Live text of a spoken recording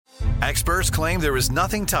Experts claim there is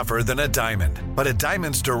nothing tougher than a diamond. But at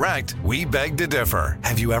Diamonds Direct, we beg to differ.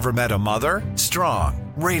 Have you ever met a mother?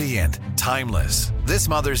 Strong, radiant, timeless. This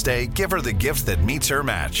Mother's Day, give her the gift that meets her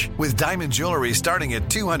match. With diamond jewelry starting at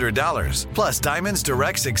 $200. Plus Diamonds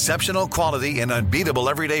Direct's exceptional quality and unbeatable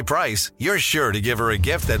everyday price, you're sure to give her a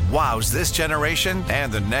gift that wows this generation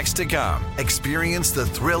and the next to come. Experience the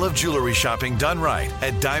thrill of jewelry shopping done right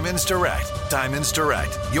at Diamonds Direct. Diamonds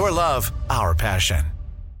Direct. Your love, our passion.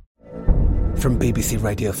 From BBC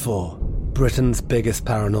Radio 4, Britain's biggest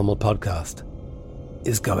paranormal podcast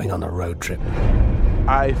is going on a road trip.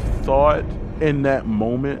 I thought in that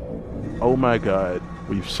moment, oh my God,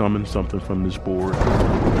 we've summoned something from this board.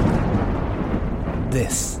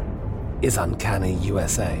 This is Uncanny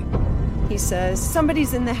USA. He says,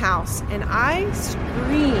 somebody's in the house, and I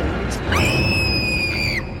screamed.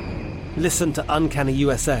 Listen to Uncanny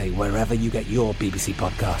USA wherever you get your BBC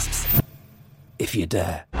podcasts, if you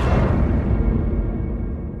dare.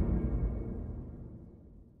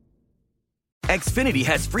 Xfinity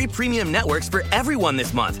has free premium networks for everyone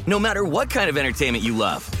this month, no matter what kind of entertainment you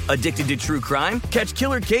love. Addicted to true crime? Catch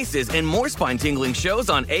killer cases and more spine-tingling shows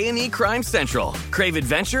on A&E Crime Central. Crave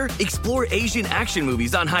adventure? Explore Asian action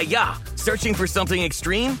movies on Hi-YAH. Searching for something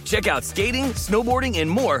extreme? Check out skating, snowboarding, and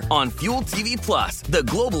more on Fuel TV Plus, the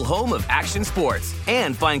global home of action sports.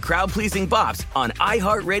 And find crowd-pleasing bops on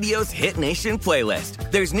iHeartRadio's Hit Nation playlist.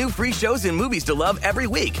 There's new free shows and movies to love every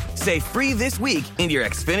week. Say free this week in your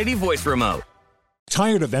Xfinity voice remote.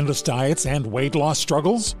 Tired of endless diets and weight loss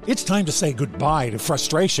struggles? It's time to say goodbye to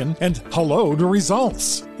frustration and hello to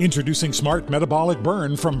results. Introducing Smart Metabolic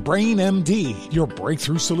Burn from Brain MD, your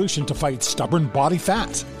breakthrough solution to fight stubborn body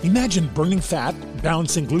fat. Imagine burning fat,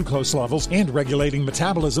 balancing glucose levels, and regulating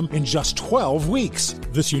metabolism in just 12 weeks.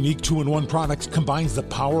 This unique 2-in-1 product combines the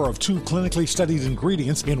power of 2 clinically studied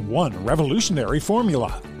ingredients in one revolutionary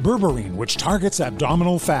formula. Berberine, which targets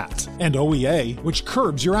abdominal fat, and OEA, which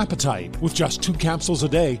curbs your appetite. With just 2 capsules a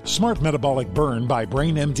day, Smart Metabolic Burn by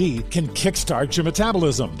Brain MD can kickstart your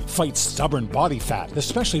metabolism, fight stubborn body fat,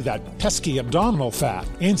 especially that pesky abdominal fat,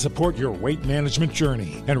 and support your weight management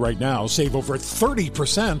journey. And right now, save over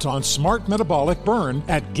 30% on Smart Metabolic Burn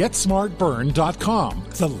at GetSmartBurn.com.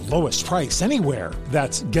 The lowest price anywhere.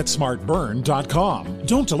 That's GetSmartBurn.com.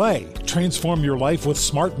 Don't delay. Transform your life with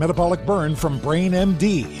Smart Metabolic Burn from Brain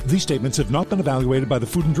MD. These statements have not been evaluated by the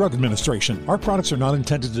Food and Drug Administration. Our products are not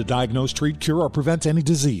intended to diagnose, treat, cure, or prevent any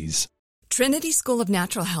disease. Trinity School of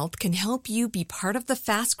Natural Health can help you be part of the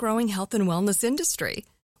fast-growing health and wellness industry.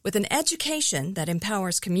 With an education that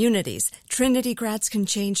empowers communities, Trinity grads can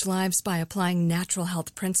change lives by applying natural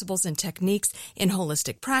health principles and techniques in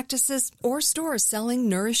holistic practices or stores selling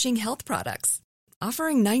nourishing health products.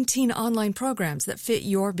 Offering 19 online programs that fit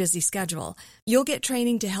your busy schedule, you'll get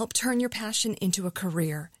training to help turn your passion into a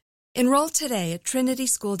career. Enroll today at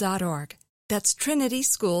trinityschool.org. That's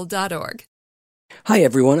trinityschool.org. Hi,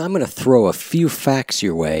 everyone. I'm going to throw a few facts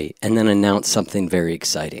your way and then announce something very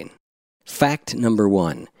exciting. Fact number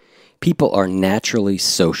 1. People are naturally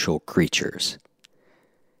social creatures.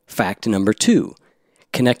 Fact number 2.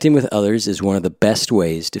 Connecting with others is one of the best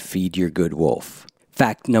ways to feed your good wolf.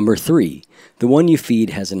 Fact number 3. The One You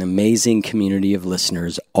Feed has an amazing community of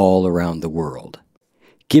listeners all around the world.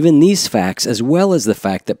 Given these facts, as well as the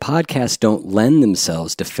fact that podcasts don't lend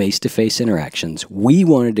themselves to face-to-face interactions, we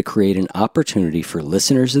wanted to create an opportunity for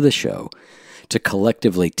listeners of the show to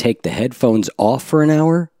collectively take the headphones off for an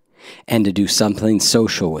hour and to do something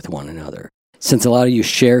social with one another. Since a lot of you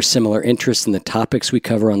share similar interests in the topics we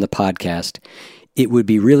cover on the podcast, it would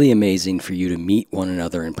be really amazing for you to meet one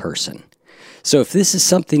another in person. So if this is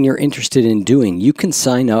something you're interested in doing, you can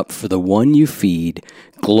sign up for the One You Feed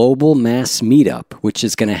Global Mass Meetup, which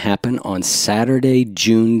is going to happen on Saturday,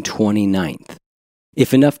 June 29th.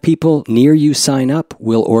 If enough people near you sign up,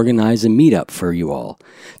 we'll organize a meetup for you all.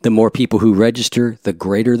 The more people who register, the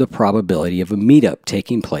greater the probability of a meetup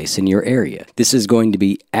taking place in your area. This is going to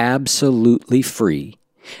be absolutely free,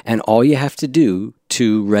 and all you have to do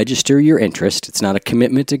to register your interest, it's not a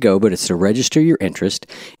commitment to go, but it's to register your interest,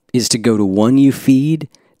 is to go to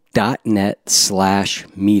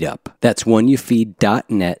oneyoufeed.net/meetup. That's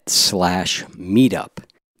oneyoufeed.net/meetup.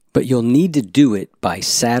 But you'll need to do it by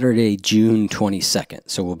Saturday, June 22nd.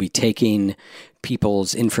 So we'll be taking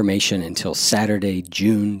people's information until Saturday,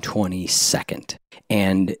 June 22nd.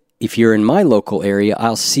 And if you're in my local area,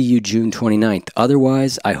 I'll see you June 29th.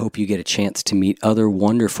 Otherwise, I hope you get a chance to meet other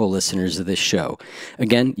wonderful listeners of this show.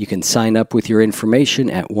 Again, you can sign up with your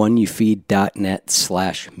information at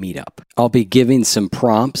oneyoufeed.net/meetup. I'll be giving some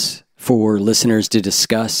prompts for listeners to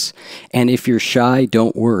discuss. And if you're shy,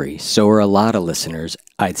 don't worry. So are a lot of listeners.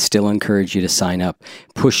 I'd still encourage you to sign up.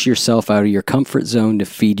 Push yourself out of your comfort zone to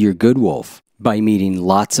feed your good wolf by meeting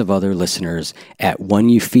lots of other listeners at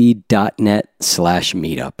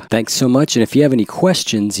oneyoufeed.net/meetup. Thanks so much. And if you have any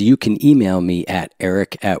questions, you can email me at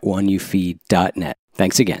eric@oneyoufeed.net.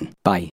 Thanks again. Bye.